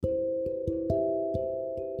Hi,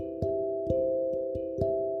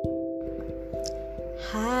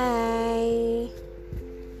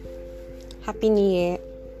 Happy New Year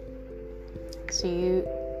to you.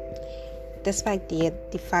 Despite the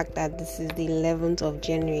fact that this is the 11th of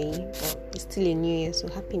January, but it's still a new year, so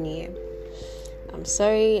Happy New Year. I'm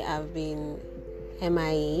sorry I've been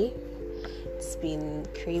MIA. It's been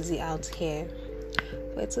crazy out here,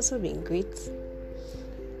 but it's also been great.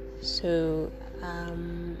 So,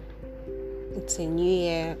 it's a new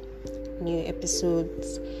year, new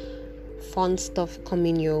episodes, fun stuff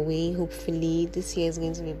coming your way. Hopefully this year is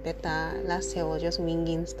going to be better. Last year I was just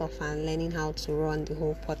winging stuff and learning how to run the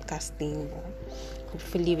whole podcast thing, but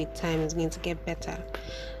hopefully with time it's going to get better.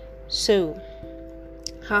 So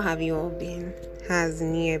how have you all been? Has the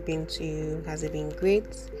new year been to you? Has it been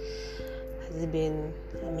great? Has it been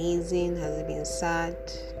amazing? Has it been sad?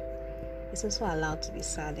 It's also allowed to be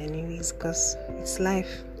sad anyways, because it's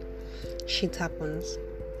life. Shit happens.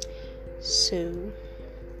 So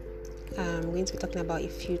I'm going to be talking about a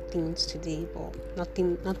few things today, but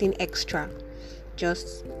nothing extra,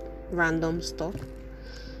 just random stuff.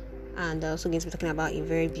 And I'm also going to be talking about a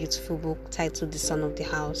very beautiful book titled The Son of the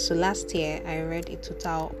House. So last year I read a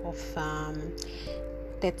total of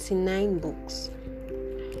 39 books,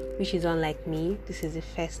 which is unlike me. This is the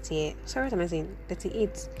first year. Sorry, what am I saying?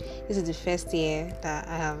 38. This is the first year that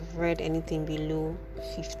I have read anything below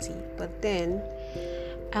 50. But then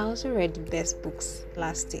I also read the best books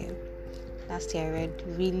last year. Last year I read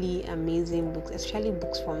really amazing books, especially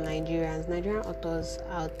books from Nigerians. Nigerian authors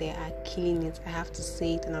out there are killing it. I have to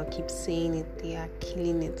say it and I'll keep saying it. They are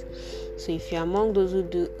killing it. So if you're among those who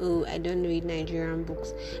do, I don't read Nigerian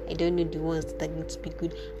books, I don't know the ones that are going to be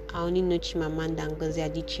good, I only know Chimamanda Ngozi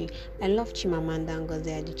Adichie. I love Chimamanda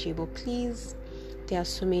Ngozi Adichie, but please, there are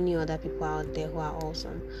so many other people out there who are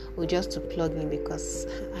awesome. Or just to plug in, because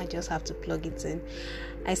I just have to plug it in.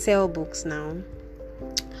 I sell books now,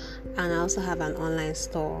 and I also have an online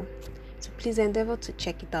store, so please endeavor to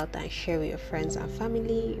check it out and share with your friends and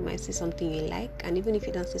family. You might see something you like, and even if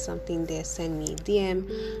you don't see something there, send me a DM.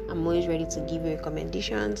 I'm always ready to give you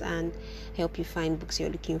recommendations and help you find books you're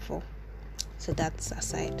looking for. So that's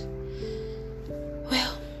aside.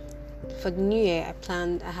 Well, for the new year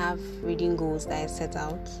I have reading goals that I set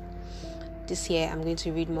out. This year I'm going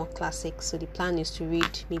to read more classics, so the plan is to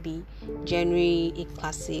read maybe January a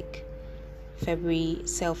classic, February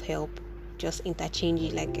self-help, just interchange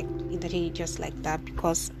it just like that,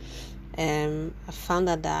 because I found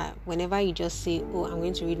out that whenever you just say, I'm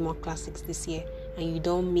going to read more classics this year, and you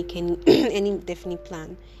don't make any any definite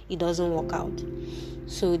plan, it doesn't work out.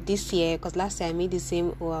 So this year, because last year I made the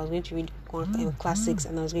same, I was going to read classics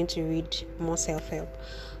and I was going to read more self-help,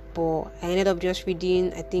 but I ended up just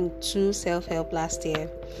reading, I think, 2 self-help last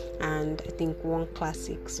year and I think 1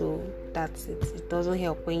 classic. So that's it. It doesn't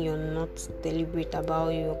help when you're not deliberate about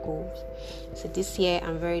your goals. So this year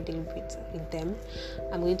I'm very deliberate with them.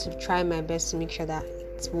 I'm going to try my best to make sure that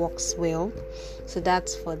it works well. So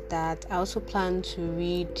that's for that. I also plan to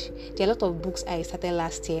read, there are a lot of books I started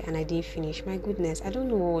last year and I didn't finish. My goodness, I don't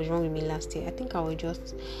know what was wrong with me last year. I think I was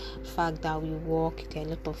just fact that we work, there are a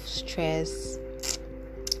lot of stress.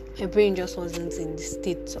 My brain just wasn't in the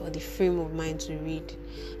state or the frame of mind to read.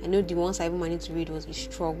 I know the ones I even managed to read was a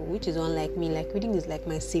struggle, which is unlike me. Like, reading is like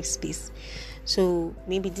my safe space. So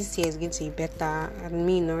maybe this year is going to be better. I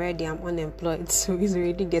mean, already I'm unemployed, so it's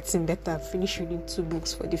already getting better. I finished reading 2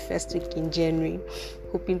 books for the first week in January,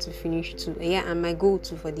 hoping to finish 2. Yeah, and my goal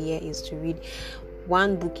too for the year is to read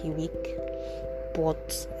 1 book a week.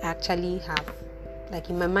 But I actually have, like,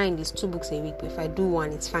 in my mind it's 2 books a week, but if I do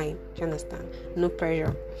 1, it's fine. Do you understand? No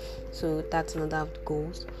pressure. So that's another of the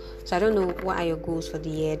goals. So I don't know, what are your goals for the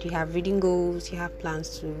year? Do you have reading goals? Do you have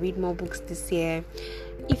plans to read more books this year?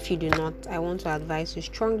 If you do not, I want to advise you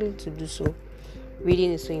strongly to do so.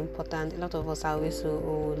 Reading is so important. A lot of us are always so,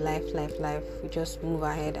 life. We just move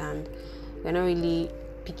ahead and we're not really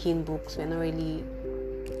picking books. We're not really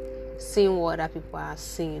seeing what other people are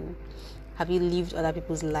seeing. Have you lived other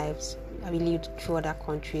people's lives? Have you lived through other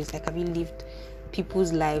countries? Like, have you lived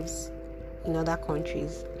people's lives in other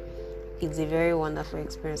countries? It's a very wonderful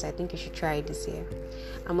experience. I think you should try it this year.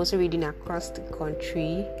 I'm also reading across the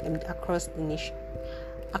country and across the nation,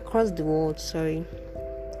 across the world. Sorry,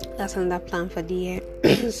 that's another plan for the year.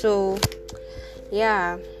 So,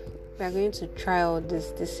 yeah, we are going to try all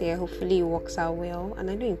this year. Hopefully, it works out well, and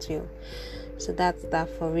I know it will. So that's that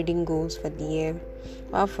for reading goals for the year.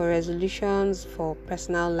 Well, for resolutions for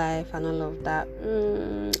personal life and all of that,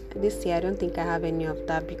 this year I don't think I have any of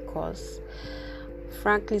that, because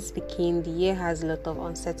frankly speaking, the year has a lot of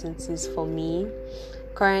uncertainties for me.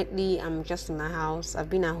 Currently, I'm just in my house. I've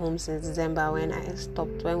been at home since December when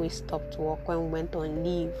we stopped work, when we went on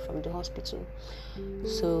leave from the hospital.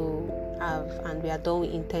 So and we are done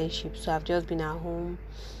with internship. So I've just been at home.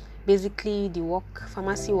 Basically, the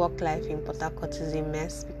pharmacy work life in Port Harcourt is a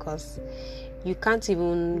mess because you can't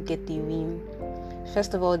even get the win.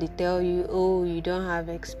 First of all, they tell you, oh, you don't have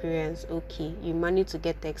experience. Okay, you manage to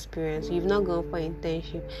get the experience. You've not gone for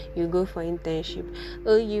internship. You go for internship.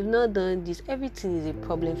 Oh, you've not done this. Everything is a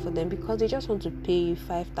problem for them because they just want to pay you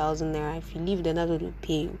 5,000 naira. If you leave, they're not going to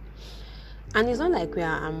pay you. And it's not like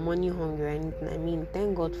I'm money hungry or anything. I mean,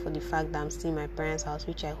 thank God for the fact that I'm still in my parents' house,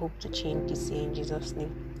 which I hope to change this year in Jesus'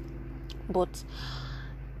 name. But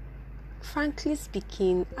frankly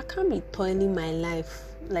speaking, I can't be toiling my life,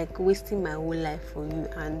 like wasting my whole life for you,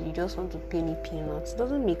 and you just want to pay me peanuts. It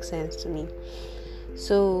doesn't make sense to me.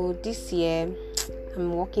 So this year,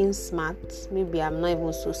 I'm working smart. Maybe I'm not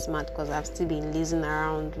even so smart because I've still been lazing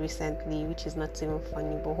around recently, which is not even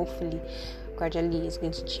funny, but hopefully gradually it's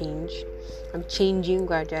going to change. I'm changing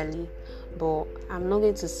gradually, but I'm not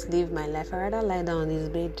going to slave my life. I'd rather lie down on this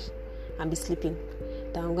bed and be sleeping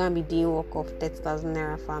than I'm going to be doing work of 30,000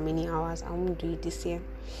 naira for how many hours. I won't do it this year.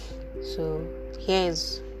 So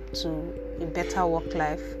here's to a better work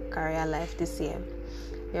life, career life this year.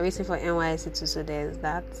 We're waiting for NYSC too, so there's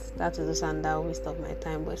that. That is just another waste of my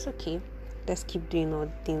time, but it's okay. Let's keep doing all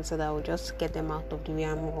the things so that we'll just get them out of the way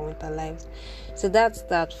and move on with our lives. So that's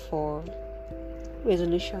that for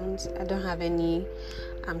resolutions. I don't have any.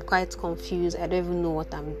 I'm quite confused. I don't even know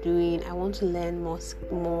what I'm doing. I want to learn more.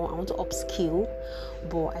 I want to upskill,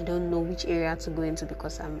 but I don't know which area to go into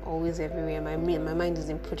because I'm always everywhere. My mind is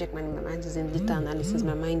in project management. My mind is in data analysis.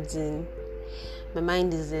 My mind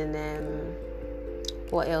is in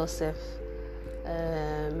what else?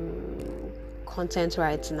 Content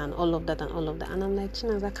writing and all of that. And I'm like,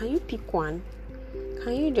 Chinaza, can you pick one?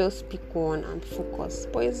 Can you just pick one and focus?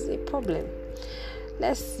 But it's a problem.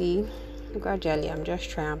 Let's see. Gradually, I'm just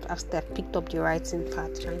trying. I've picked up the writing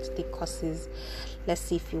part, trying to take courses. Let's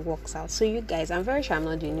see if it works out. So you guys, I'm very sure I'm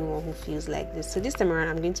not the only one who feels like this. So this time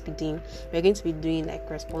around, we're going to be doing like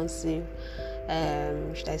responsive,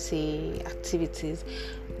 should I say, activities.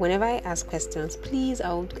 Whenever I ask questions, please,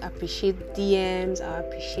 I would appreciate DMs. I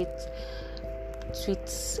appreciate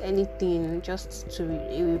tweets, anything, just to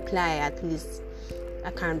reply at least.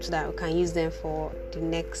 So that I can use them for the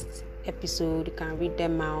next episode. You can read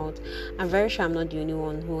them out. I'm very sure I'm not the only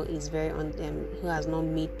one who is who has not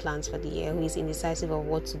made plans for the year, who is indecisive of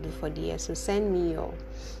what to do for the year. So send me your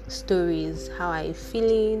stories. How are you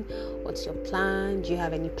feeling? What's your plan? Do you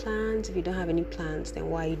have any plans? If you don't have any plans, then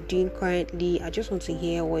what are you doing currently? I just want to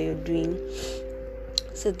hear what you're doing.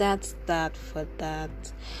 So that's that for that.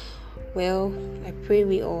 Well, I pray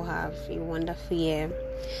we all have a wonderful year.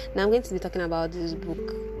 Now I'm going to be talking about this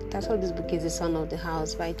book. That's what this book is, The Son of the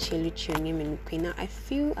House by Chiluchi Onyemenuche. Now I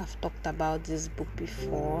feel I've talked about this book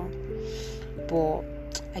before, but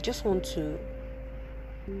I just want to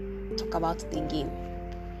talk about it again.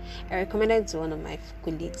 I recommended it to one of my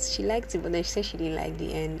colleagues. She liked it, but then she said she didn't like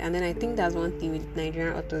the end. And then I think that's one thing with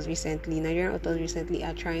Nigerian authors recently. Nigerian authors recently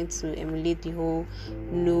are trying to emulate the whole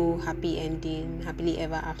no happy ending, happily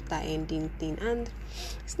ever after ending thing. And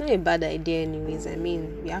it's not a bad idea anyways. I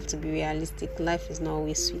mean, we have to be realistic. Life is not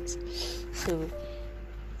always sweet. So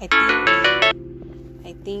I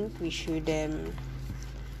think we should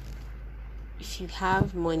if you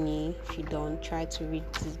have money, if you don't, try to read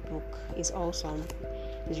this book. It's awesome.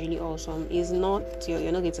 It's really awesome. It's not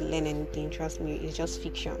you're not going to learn anything, trust me. It's just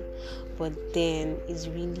fiction, but then it's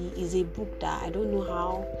a book that I don't know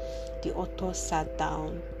how the author sat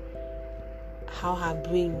down, how her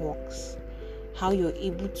brain works, how you're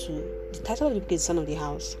able to. The title of the book is Son of the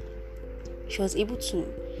House. She was able to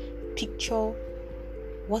picture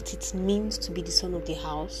what it means to be the son of the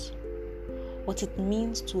house, what it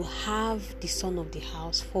means to have the son of the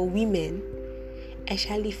house for women,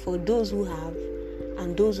 especially for those who have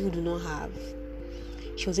and those who do not have.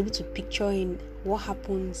 She was able to picture what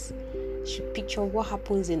happens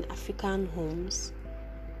in African homes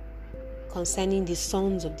concerning the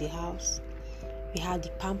sons of the house. We have the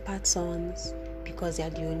pampered sons because they are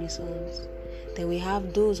the only sons. Then we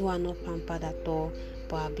have those who are not pampered at all,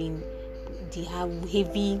 but they have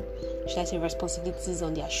heavy, should I say, responsibilities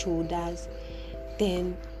on their shoulders.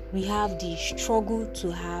 Then we have the struggle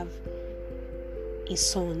to have a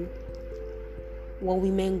son, what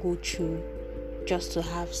women go through just to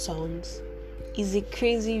have sons. Is a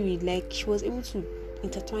crazy read. Like, she was able to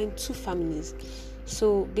intertwine two families.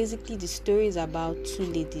 So basically the story is about two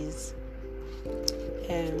ladies.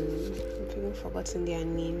 I've even forgotten their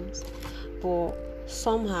names, but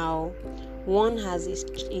somehow One has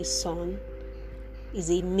a son, is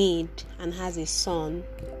a maid, and has a son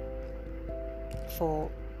for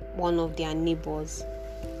one of their neighbors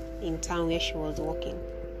in town where she was working,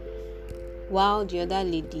 while the other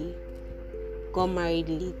lady got married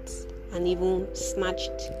late and even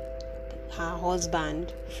snatched her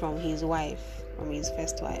husband from his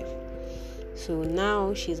first wife. So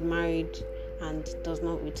now she's married and does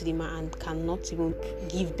not return the man and cannot even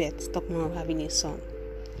give birth, talk more of having a son.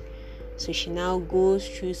 So she now goes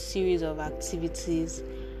through a series of activities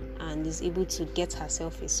and is able to get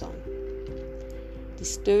herself a son. The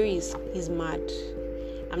story is mad.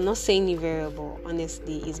 I'm not saying it very well,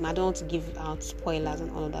 honestly. It's mad. I don't want to give out spoilers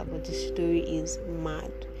and all of that, but the story is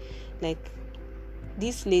mad. Like,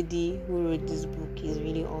 this lady who wrote this book is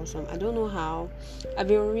really awesome. I don't know how. I've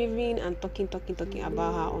been reading and talking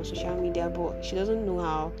about her on social media, but she doesn't know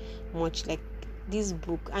how much, like, this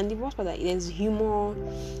book. And the worst part, there's humor.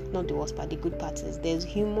 Not the worst part, the good part is there's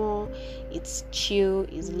humor. It's chill,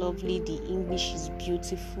 it's lovely. The English is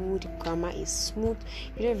beautiful. The grammar is smooth.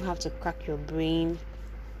 You don't even have to crack your brain.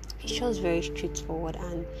 It's just very straightforward,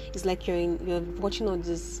 and it's like you're watching all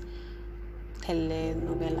this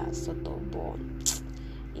telenovela sort of, but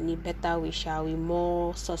in a better way, with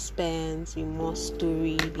more suspense, with more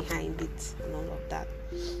story behind it and all of that.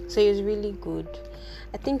 So it's really good.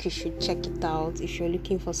 I think you should check it out if you're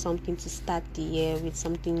looking for something to start the year with,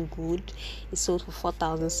 something good. It's sold for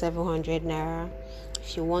 4,700 naira.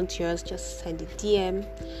 If you want yours, just send a DM.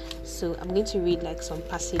 So I'm going to read like some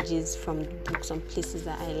passages from the book, some places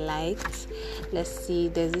that I liked. Let's see,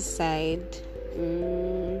 there's this side.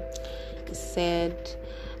 It said,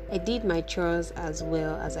 I did my chores as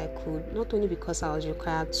well as I could, not only because I was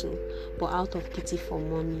required to, but out of pity for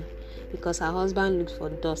mommy, because her husband looked for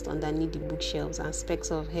dust underneath the bookshelves and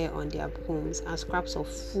specks of hair on their homes and scraps of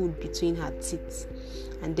food between her teeth,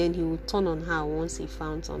 and then he would turn on her once he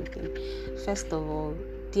found something. First of all,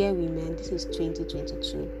 dear women, this is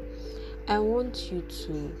 2022. I want you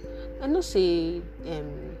to, I not say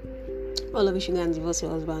all of you should go and divorce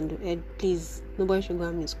your husband. Please, nobody should go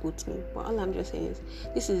and misquote me. But all I'm just saying is,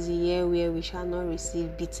 this is a year where we shall not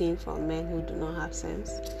receive beating from men who do not have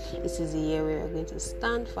sense. This is a year where we're going to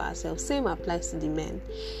stand for ourselves. Same applies to the men.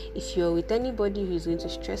 If you're with anybody who is going to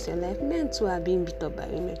stress your life, men too are being beat up by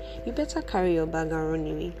women. You better carry your bag and run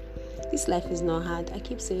away. This life is not hard. I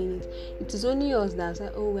keep saying it. It is only us that say,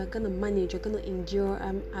 "Oh, we're gonna manage. We're gonna endure."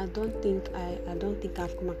 I don't think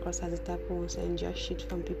I've come across as the type who wants to endure shit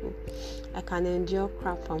from people. I can endure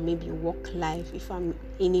crap from maybe work life. If I'm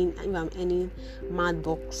any mad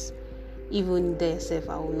box, even there, self,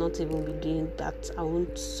 I will not even be doing that. I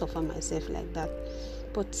won't suffer myself like that.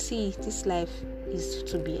 But see, this life is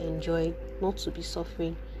to be enjoyed, not to be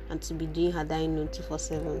suffering and to be doing her dying note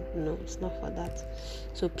 24/7. No, it's not for that.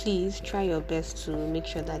 So please try your best to make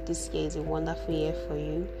sure that this year is a wonderful year for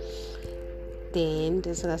you. Then,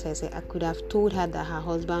 as I said, I could have told her that her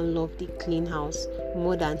husband loved a clean house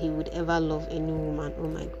more than he would ever love any woman. Oh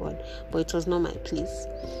my God. But it was not my place.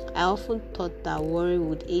 I often thought that worry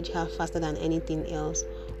would age her faster than anything else.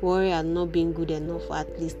 Worry had not been good enough, or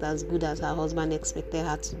at least as good as her husband expected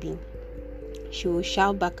her to be. She would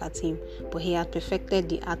shout back at him, but he had perfected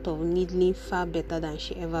the art of needling far better than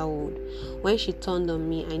she ever would. When she turned on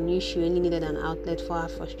me, I knew she only needed an outlet for her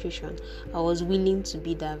frustration. I was willing to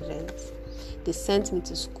be that vent. They sent me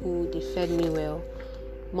to school, they fed me well.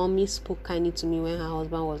 Mommy spoke kindly to me when her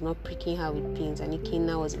husband was not pricking her with pins, and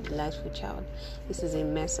Ikenna was a delightful child. This is a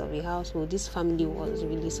mess of a household. This family was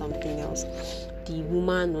really something else. The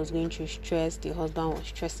woman was going through stress, the husband was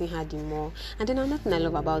stressing her the more. And then another thing I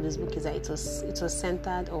love about this book is that it was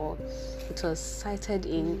centered, or it was cited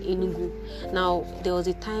in Enugu. Now, there was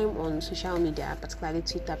a time on social media, particularly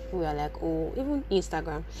Twitter, people were like, oh, even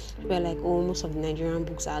Instagram, people were like, oh, most of the Nigerian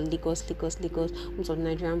books are Lagos. Most of the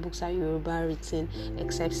Nigerian books are Yoruba written,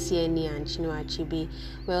 except CNA and Chinua Achebe.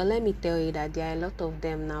 Well, let me tell you that there are a lot of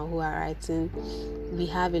them now who are writing. We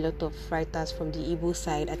have a lot of writers from the Igbo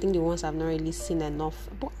side. I think the ones I've not really seen enough.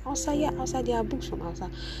 But outside there are books from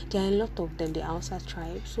outside. There are a lot of them, the Hausa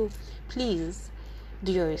tribe. So please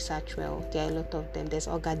do your research well. There are a lot of them. There's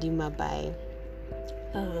Ogadima by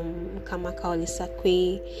Kamaka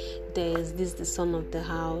Olisakwe. There's The Son of the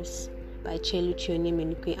House by Cheluchi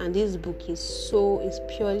Onyemenukwe. And this book is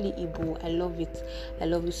purely Igbo. I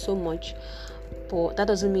love it so much. But that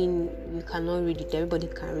doesn't mean you cannot read it. Everybody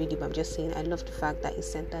can read it. But I'm just saying, I love the fact that it's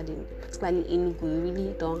centered in, particularly in Enugu. You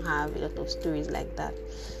really don't have a lot of stories like that.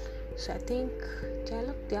 So I think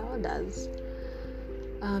there are others.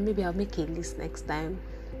 Maybe I'll make a list next time.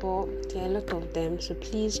 but there are a lot of them. So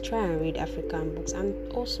please try and read African books,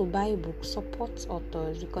 and also buy books. Support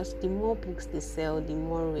authors, because the more books they sell, the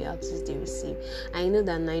more royalties they receive. I know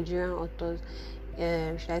that Nigerian authors,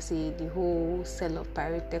 should I say, the whole sale of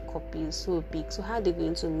pirated copies is so big. So how are they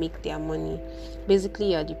going to make their money?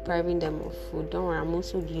 Basically, you're depriving them of food. Don't worry, I'm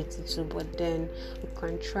also guilty too, but then we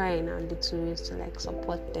can try in our little ways to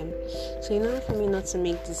support them. So in order for me not to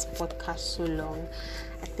make this podcast so long,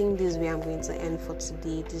 I think this is where I'm going to end for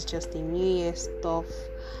today. This is just a New Year stuff.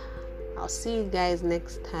 I'll see you guys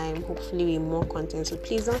next time, hopefully with more content. So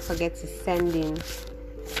please don't forget to send in.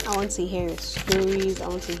 I want to hear your stories. I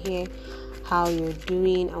want to hear how you're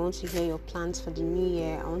doing. I want to hear your plans for the new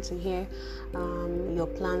year. I want to hear your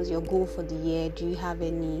plans, your goal for the year. Do you have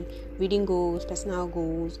any reading goals, personal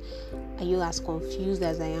goals? Are you as confused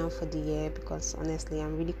as I am for the year? Because honestly,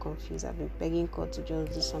 I'm really confused. I've been begging God to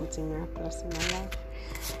just do something miraculous in my life.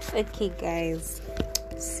 Okay, guys,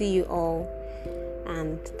 see you all,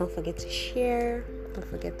 and don't forget to share. Don't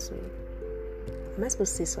forget to, am I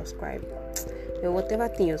supposed to say subscribe? Well, whatever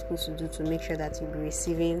thing you're supposed to do to make sure that you'll be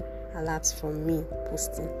receiving alerts from me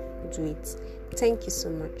posting, do it. Thank you so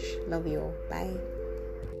much. Love you all. Bye.